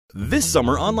This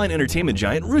summer, online entertainment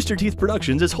giant Rooster Teeth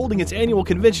Productions is holding its annual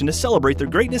convention to celebrate the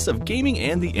greatness of gaming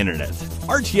and the internet.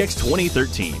 RTX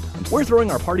 2013. We're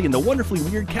throwing our party in the wonderfully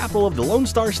weird capital of the Lone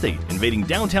Star State, invading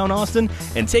downtown Austin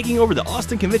and taking over the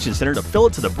Austin Convention Center to fill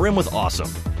it to the brim with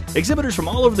awesome. Exhibitors from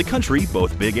all over the country,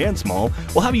 both big and small,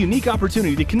 will have a unique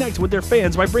opportunity to connect with their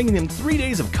fans by bringing them 3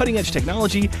 days of cutting-edge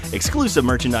technology, exclusive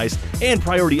merchandise, and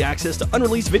priority access to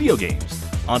unreleased video games.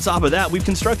 On top of that, we've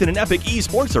constructed an epic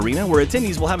esports arena where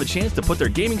attendees will have a chance to put their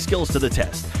gaming skills to the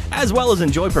test, as well as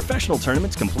enjoy professional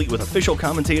tournaments complete with official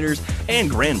commentators and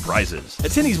grand prizes.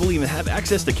 Attendees will even have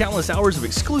access to countless hours of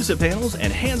exclusive panels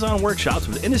and hands-on workshops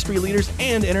with industry leaders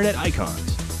and internet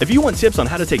icons. If you want tips on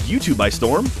how to take YouTube by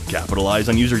storm, capitalize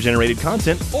on user-generated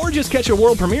content, or just catch a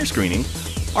world premiere screening,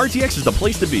 RTX is the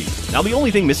place to be. Now the only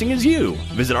thing missing is you.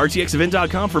 Visit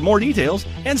rtxevent.com for more details,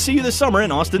 and see you this summer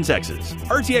in Austin, Texas.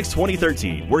 RTX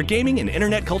 2013, where gaming and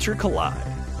internet culture collide.